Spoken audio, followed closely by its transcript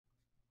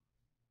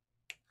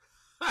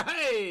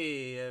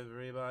Hey,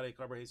 everybody.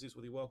 Carver Jesus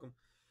with you. Welcome.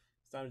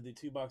 It's time to do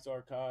Two Box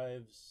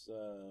Archives,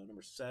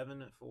 number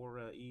 7 for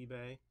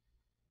eBay.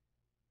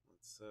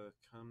 Let's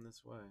come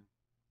this way.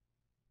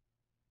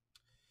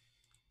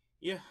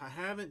 Yeah, I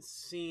haven't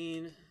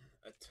seen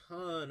a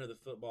ton of the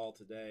football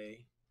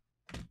today.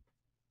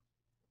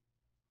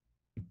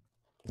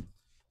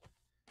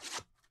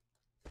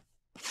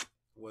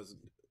 Was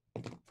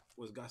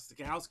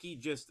Gostkowski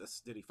just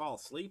did he fall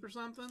asleep or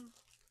something?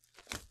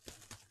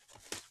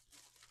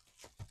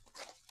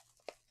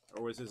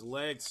 Or was his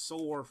leg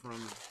sore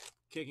from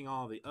kicking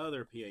all the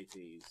other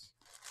PATs?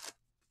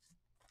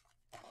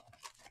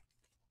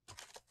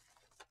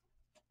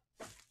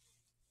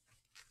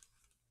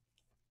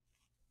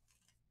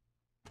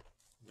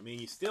 I mean,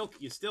 you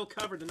still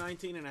covered the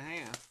 19 and a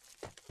half.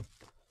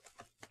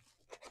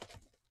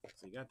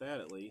 So you got that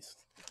at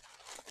least.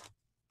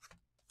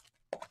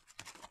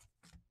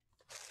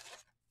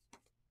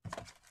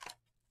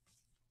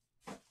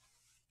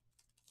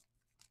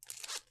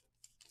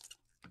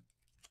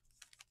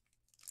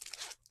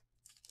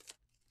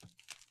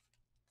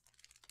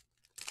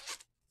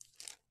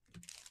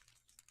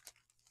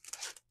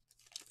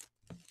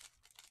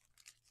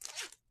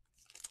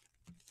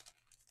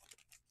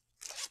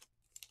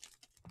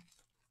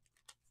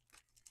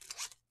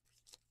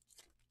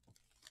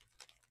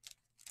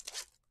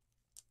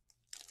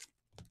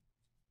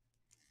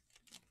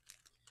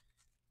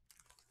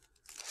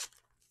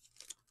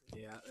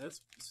 Yeah, that's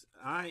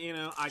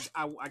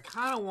I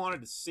kind of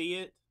wanted to see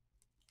it,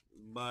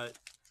 but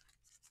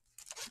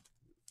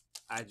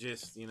I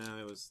just it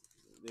was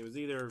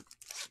either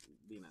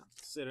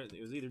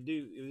it was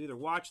either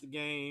watch the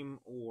game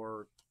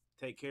or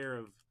take care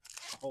of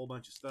a whole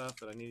bunch of stuff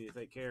that I needed to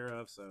take care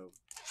of. So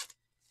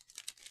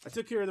I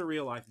took care of the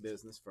real life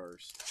business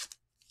first.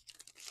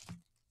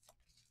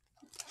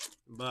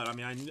 But I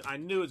mean, I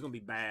knew it was going to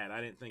be bad.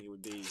 I didn't think it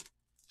would be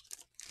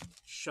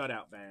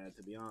shutout bad,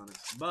 to be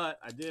honest. But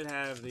I did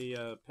have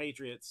the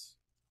Patriots.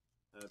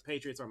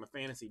 Patriots are my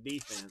fantasy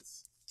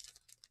defense,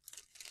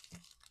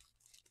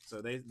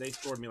 so they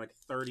scored me like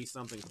 30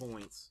 something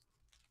points,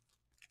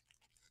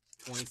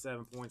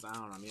 27 points. I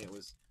don't know. I mean, it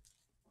was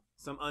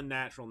some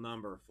unnatural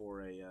number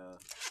for a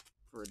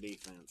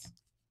defense.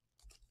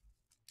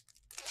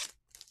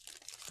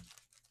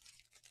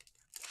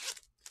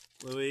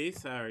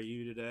 Luis, how are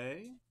you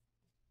today?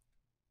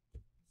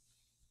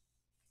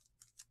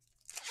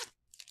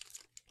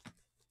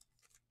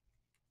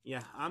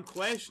 Yeah, I'm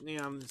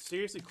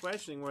seriously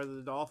questioning whether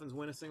the Dolphins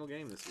win a single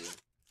game this year.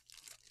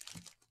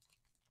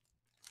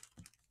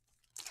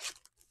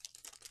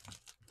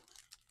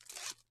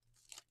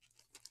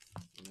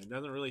 And it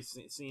doesn't really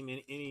seem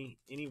in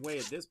any way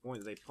at this point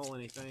that they pull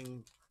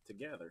anything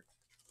together.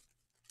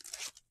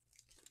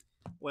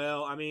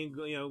 Well, I mean,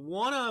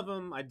 one of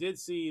them I did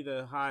see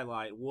the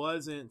highlight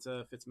wasn't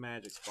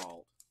Fitzmagic's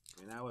fault.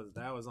 I mean,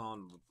 that was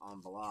on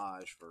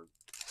Balaj for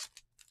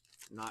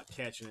not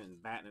catching it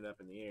and batting it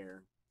up in the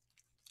air.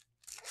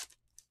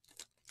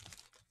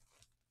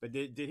 But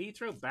did he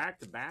throw back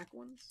to back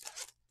ones?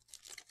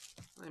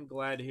 I'm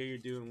glad to hear you're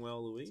doing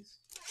well, Luis.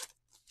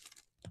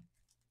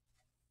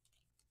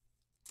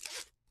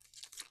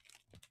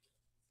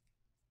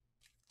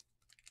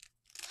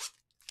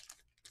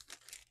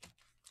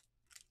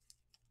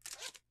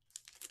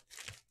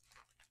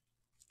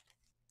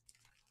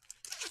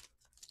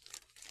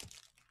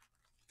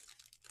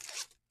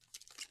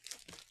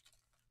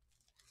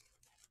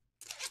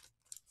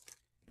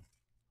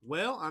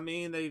 Well, I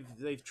mean,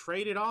 they've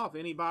traded off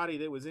anybody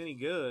that was any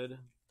good.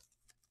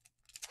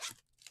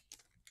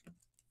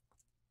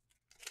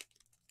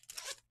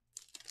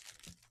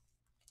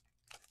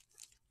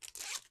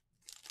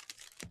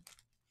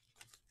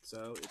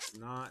 So it's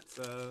not.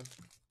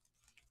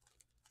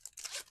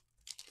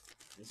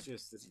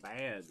 It's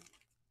bad.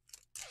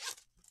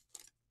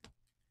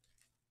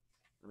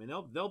 I mean,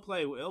 they'll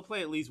play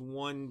at least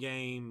one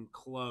game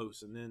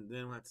close, and then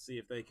we'll have to see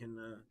if they can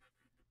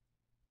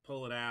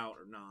pull it out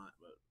or not.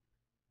 But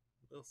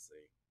we'll see.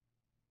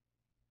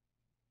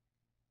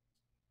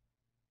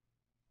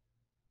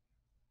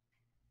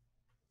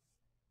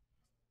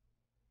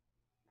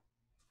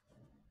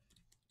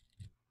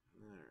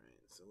 All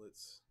right, so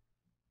let's.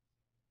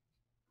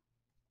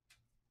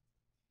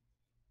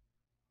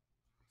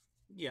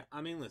 Yeah,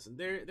 I mean, listen,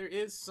 there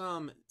is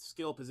some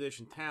skill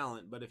position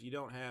talent, but if you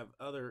don't have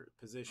other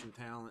position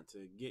talent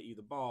to get you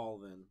the ball,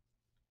 then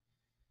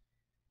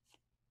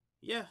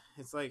yeah,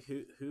 it's like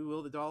who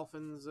will the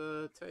Dolphins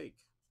take?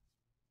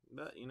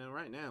 But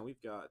right now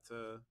we've got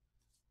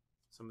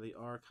some of the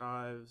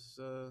archives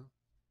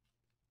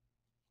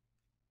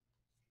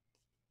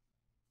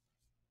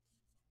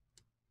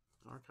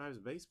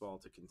baseball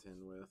to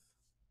contend with.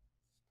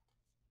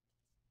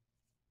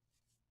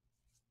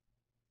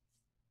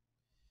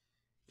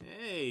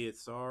 Hey,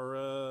 it's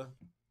our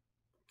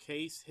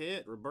case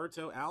hit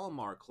Roberto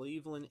Alomar,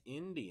 Cleveland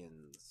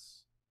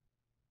Indians.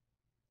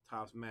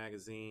 Topps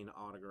Magazine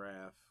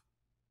autograph.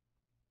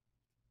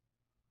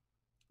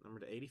 Number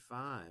to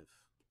 85.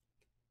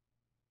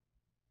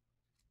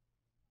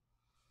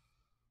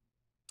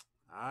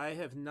 I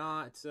have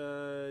not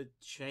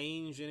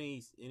changed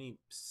any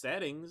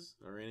settings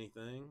or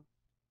anything.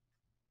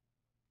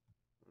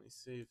 Let me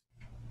see.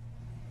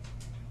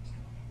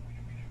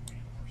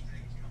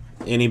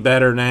 Any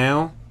better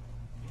now?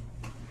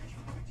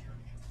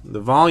 The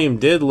volume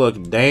did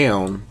look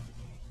down.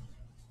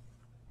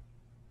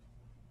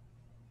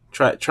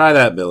 Try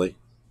that, Billy.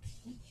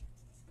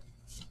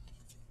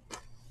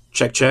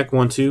 Check check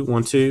 1 2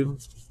 1 2.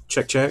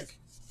 Check check.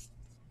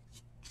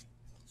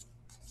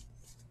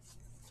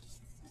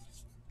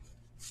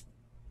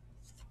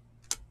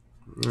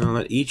 No,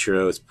 that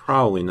Ichiro is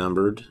probably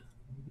numbered.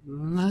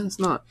 No, it's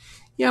not.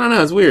 Yeah, I don't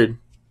know. It's weird.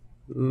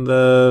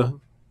 The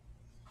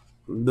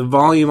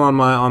volume on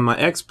my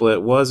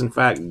XSplit was in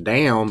fact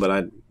down,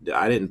 but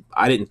I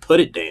didn't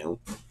put it down.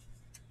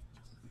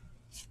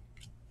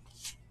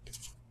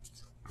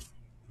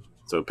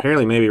 So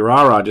apparently, maybe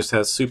Rara just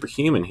has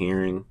superhuman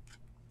hearing,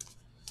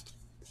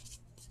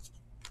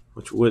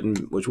 which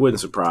wouldn't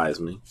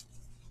surprise me.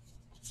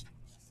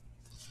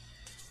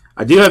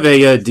 I do have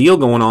a deal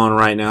going on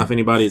right now. If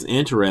anybody's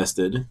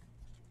interested,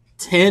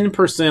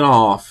 10%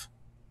 off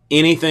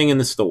anything in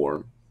the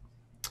store.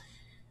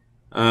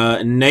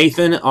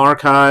 Nathan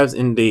Archives,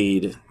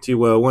 indeed, to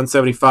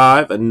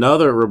 175.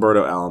 Another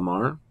Roberto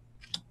Alomar.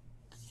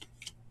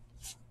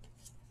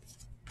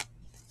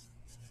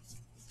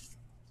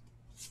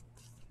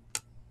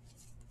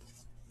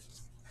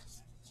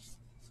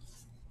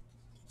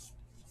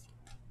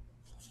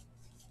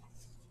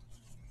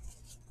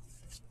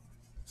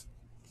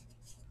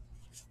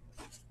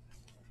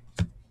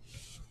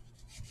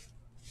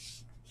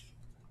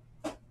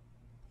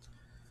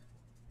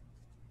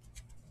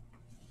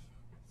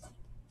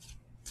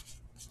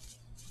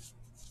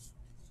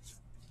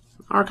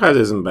 Archives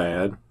isn't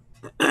bad.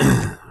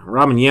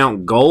 Robin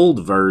Yount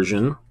Gold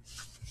version.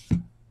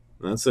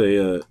 That's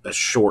a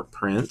short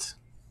print.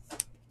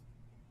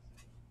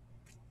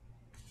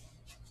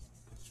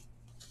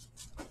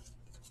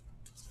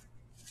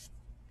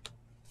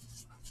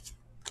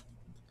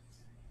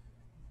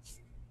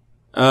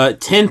 Uh,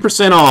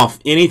 10% off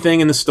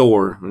anything in the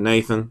store,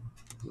 Nathan.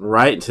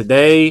 Right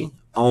today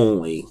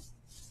only.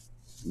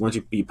 Once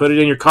you put it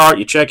in your cart,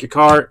 you check your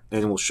cart,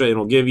 and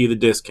it'll give you the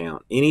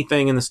discount.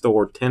 Anything in the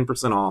store,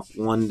 10% off,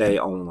 one day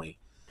only.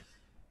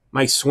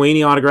 Mike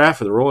Sweeney autograph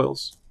for the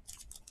Royals.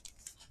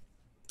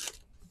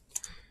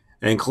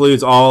 It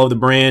includes all of the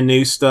brand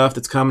new stuff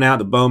that's coming out: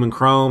 the Bowman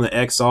Chrome, the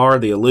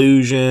XR, the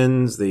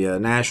Illusions, the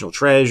National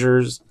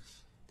Treasures.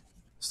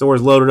 Store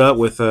is loaded up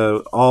with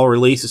all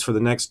releases for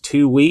the next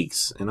 2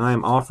 weeks, and I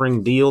am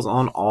offering deals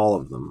on all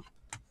of them.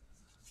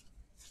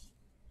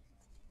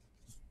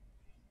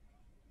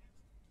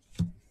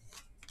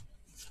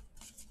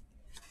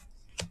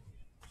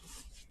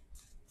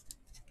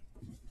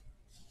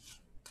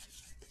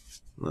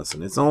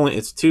 Listen,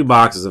 it's 2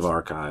 boxes of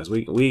archives.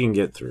 We can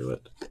get through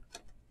it.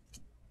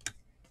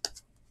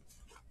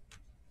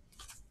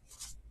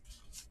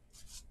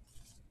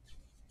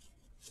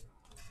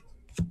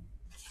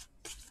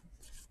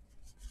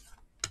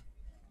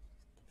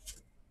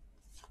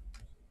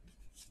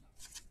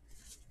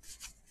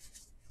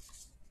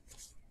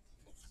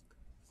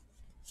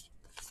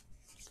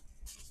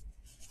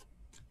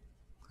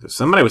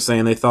 Somebody was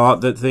saying they thought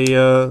that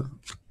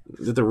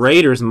the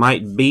Raiders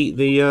might beat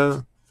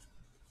the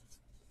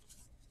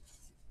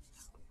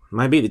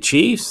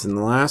Chiefs, and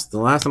the last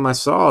time I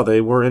saw, they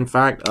were in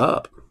fact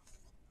up.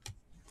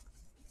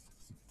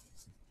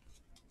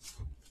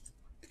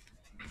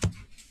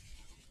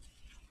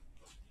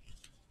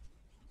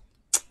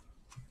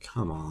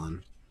 Come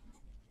on.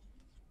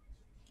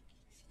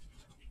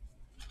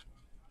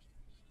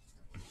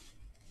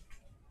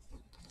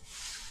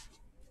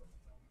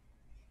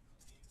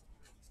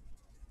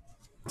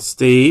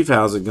 Steve,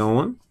 how's it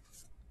going?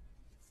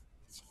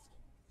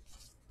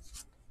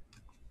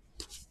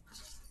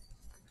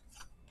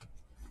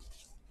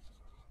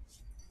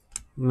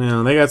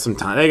 No, they got some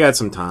time. They got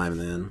some time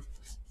then.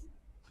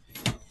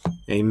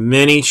 A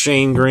mini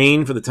Shane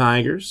Green for the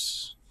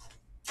Tigers.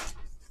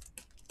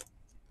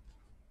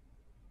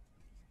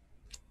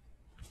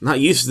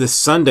 Not used to this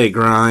Sunday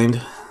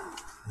grind.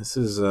 This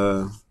is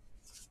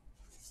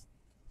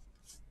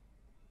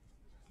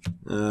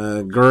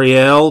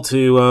Gurriel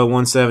to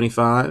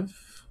 175.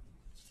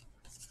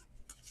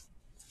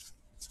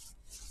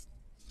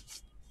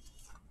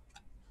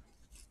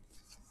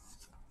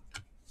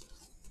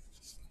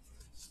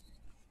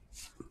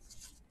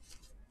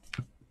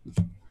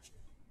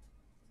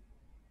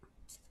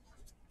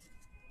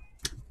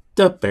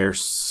 The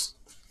Bears.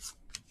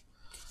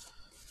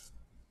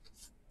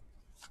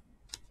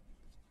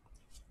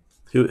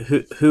 Who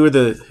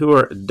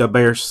are the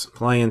Bears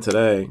playing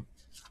today?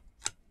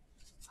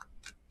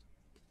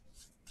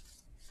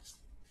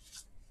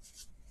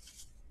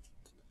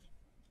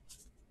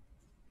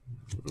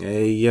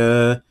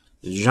 A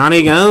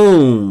Johnny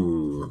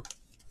Gone.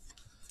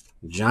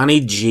 Johnny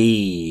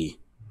G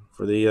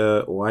for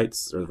the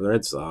Whites or the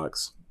Red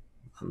Sox.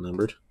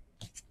 Unnumbered.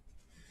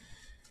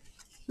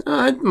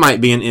 It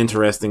might be an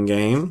interesting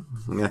game.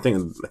 I mean, I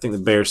think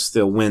the Bears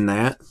still win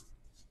that.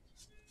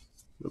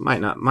 It might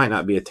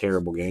not be a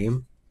terrible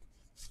game.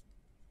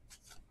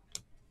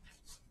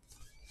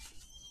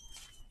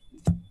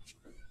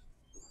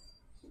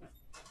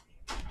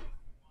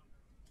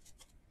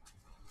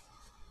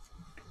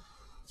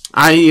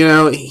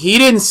 He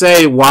didn't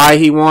say why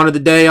he wanted the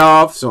day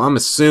off, so I'm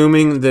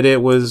assuming that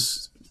it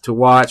was to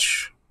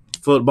watch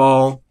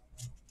football.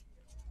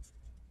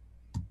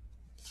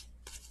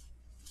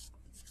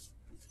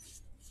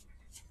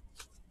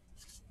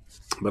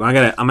 But I'm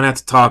gonna have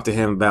to talk to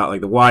him about,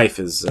 like, the wife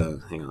is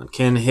hang on,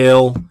 Ken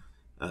Hill,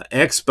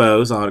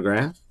 Expos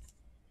autograph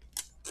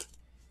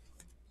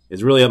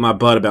is really up my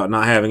butt about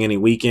not having any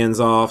weekends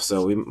off,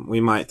 so we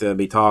might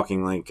be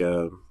talking like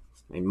a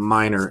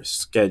minor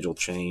schedule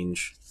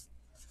change.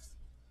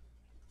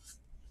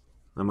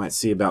 I might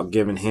see about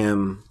giving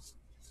him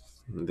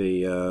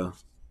the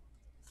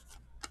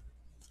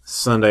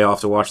Sunday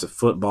off to watch the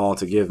football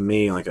to give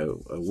me like a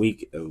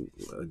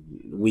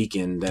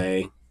weekend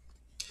day.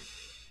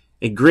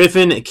 A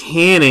Griffin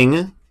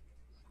Canning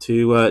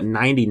to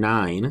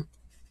 99.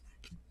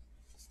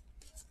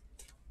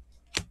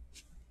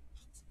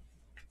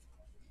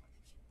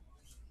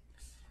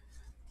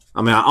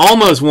 I mean, I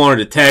almost wanted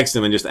to text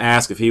him and just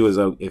ask if he was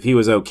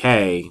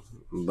okay,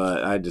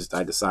 but I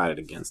decided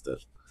against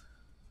it.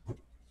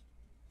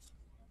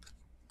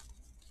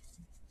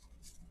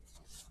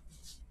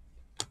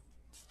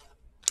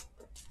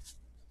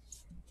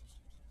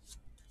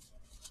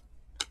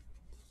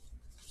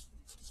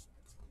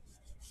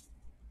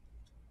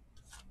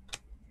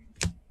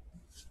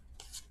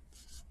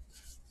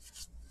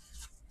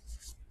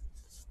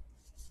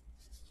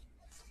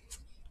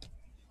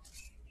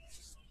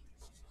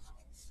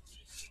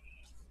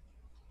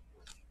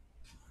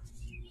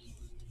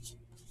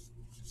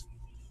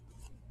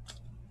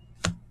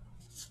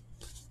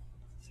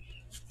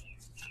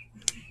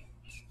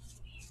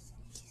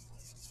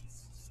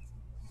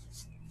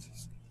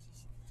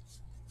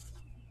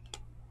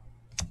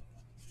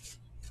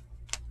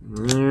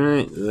 All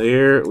right,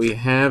 there we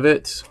have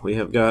it. We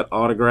have got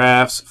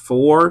autographs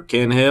for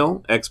Ken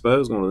Hill,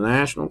 Expos, going to the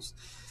Nationals.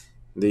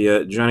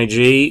 The Johnny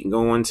G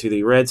going to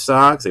the Red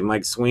Sox. The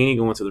Mike Sweeney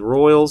going to the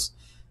Royals.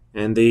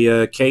 And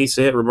the case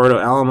hit Roberto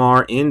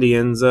Alomar,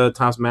 Indians,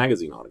 Topps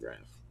Magazine autograph.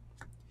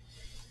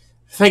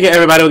 Thank you,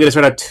 everybody. We'll get us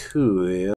right up to it.